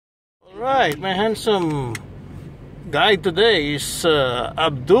Right, my handsome guy today is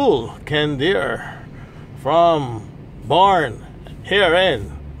Abdul Kandir from Barn here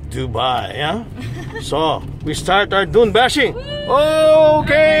in Dubai. Yeah? So we start our dune bashing.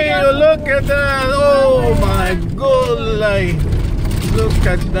 Okay, look at that. Oh my god, look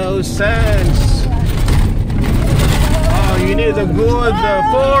at those sands. Oh, you need a good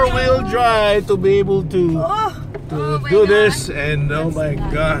four-wheel drive to be able to do this. And oh my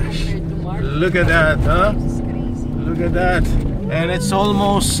gosh, look at that, huh? Look at that. And it's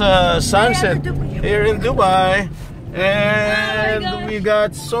almost sunset here in Dubai. And we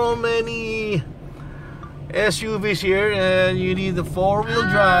got so many SUVs here, and you need the four-wheel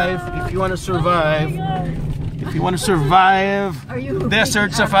drive if you want to survive. If you want to survive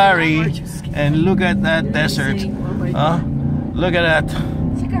desert safari. And look at that desert. Look at that.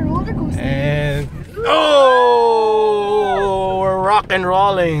 And oh, we're rock and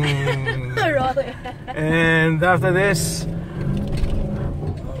rolling. And after this,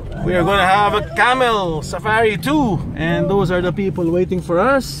 we are going to have a camel safari too. And those are the people waiting for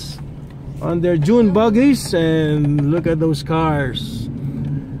us on their dune buggies. And look at those cars.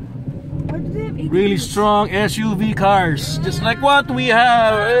 Really strong SUV cars, just like what we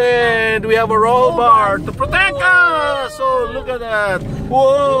have. And we have a roll bar to protect us. So look at that.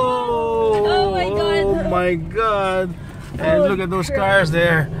 Whoa. Oh my god. And look at those cars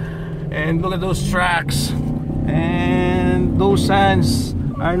there. And look at those tracks. And those sands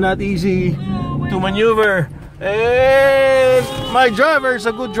are not easy to maneuver. And my driver is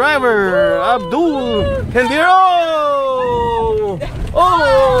a good driver, Abdul Kandir.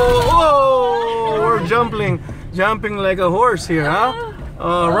 Oh, we're jumping like a horse here, huh?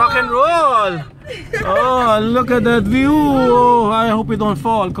 Rock and roll. Oh, look at that view. Oh, I hope we don't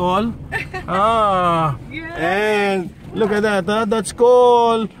fall, Cole. And look at that, huh? That's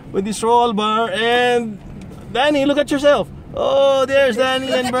Cole with this roll bar. And Danny, look at yourself. Oh, there's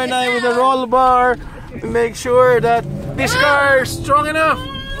Danny and Bernay with the roll bar. Make sure that this car is strong enough.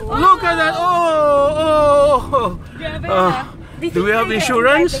 Look at that. Do we have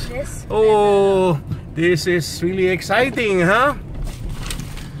insurance? Oh, this is really exciting, huh?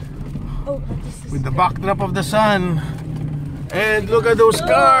 With the backdrop of the sun. And look at those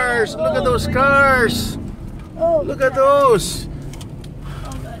cars. Look at those cars. Look at those.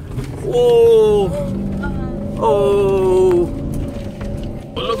 Oh. Oh.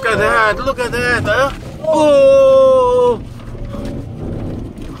 Look at that. Look at that, huh? Oh.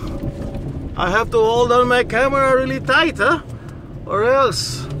 I have to hold on my camera really tight, huh? Or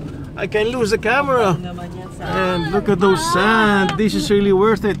else I can lose the camera. And look at those sand. This is really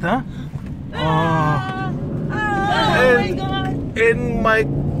worth it, huh? And in my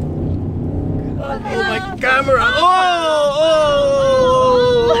camera.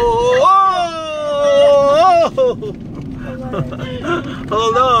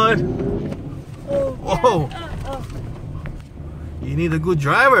 Hold on. Whoa. You need a good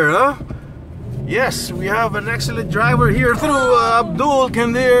driver, huh? Yes, we have an excellent driver here through Abdul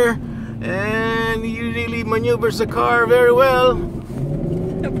Kandir, and he really maneuvers the car very well.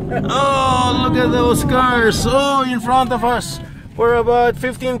 Oh, look at those cars. Oh, in front of us. We're about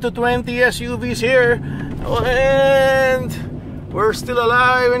 15 to 20 SUVs here, and we're still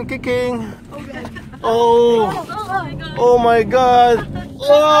alive and kicking. Oh my god.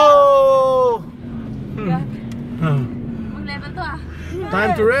 Oh.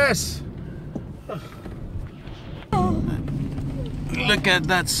 Time to rest. Look at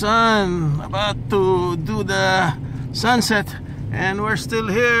that sun, about to do the sunset, and we're still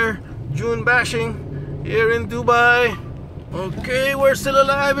here, dune bashing here in Dubai. Okay, we're still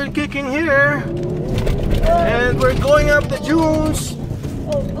alive and kicking here, and we're going up the dunes.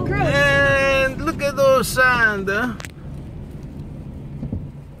 And look at those sand.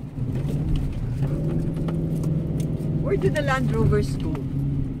 Where do the Land Rovers go?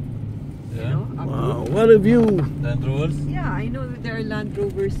 Wow, what a view. Land Rovers? Yeah, I know that there are Land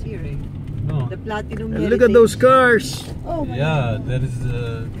Rovers here. No. The Platinum. And look at those cars. Yeah, there is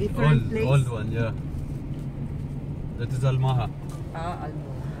a old one, yeah. That is Almaha. Almaha.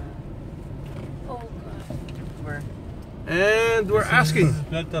 Oh god. And we're asking. This is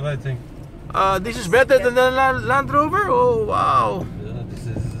better, I think. This is better than the Land Rover? Oh wow. Yeah, this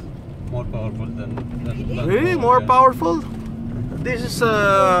is more powerful than Land Really? Rover, More yeah. powerful? This is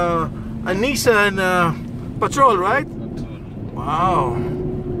a Nissan Patrol, right? Patrol. Wow.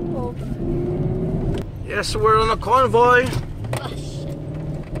 Yes, we're on a convoy.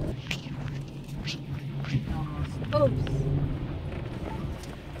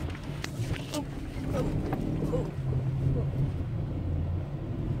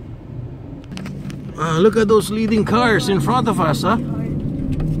 Look at those leading cars in front of us, huh?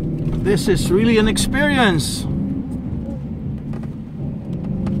 This is really an experience.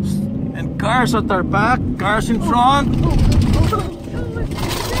 And cars at our back, cars in front.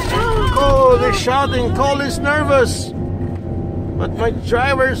 Oh, they're shouting. Cole is nervous. But my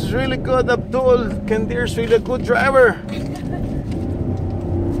driver is really good. Abdul Kandir's really a good driver.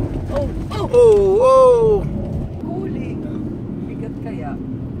 Oh. Huli. Bigat kaya.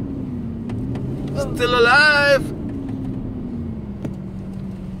 Still alive.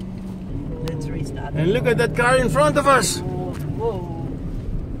 Let's restart. And look at that car in front of us. Whoa.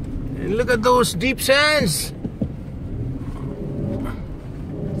 And look at those deep sands.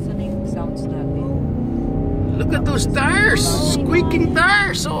 Saan yung sounds natin? Look at those tires. Squeaking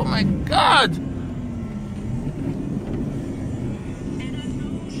tires. Oh my God.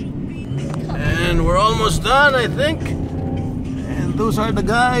 And we're almost done, I think. And those are the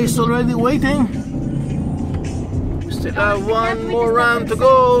guys already waiting. We still have one more round to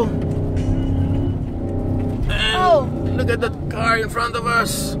go. And look at that car in front of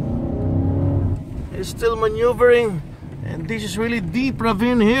us. It's still maneuvering. And this is really deep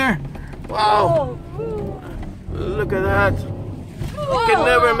ravine here. Wow. Look at that. You can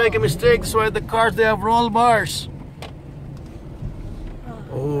never make a mistake. That's why the cars, they have roll bars.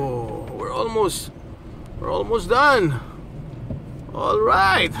 Oh, we're almost done. All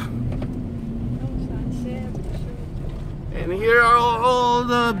right. And here are all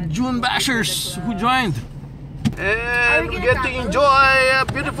the June bashers who joined. And we get to enjoy a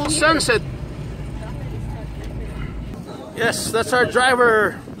beautiful sunset. Yes, that's our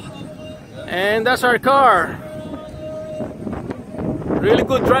driver. And that's our car. Really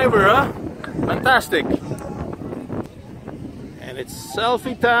good driver, huh? Fantastic. And it's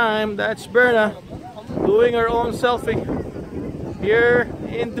selfie time. That's Berna doing her own selfie here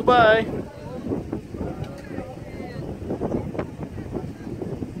in Dubai.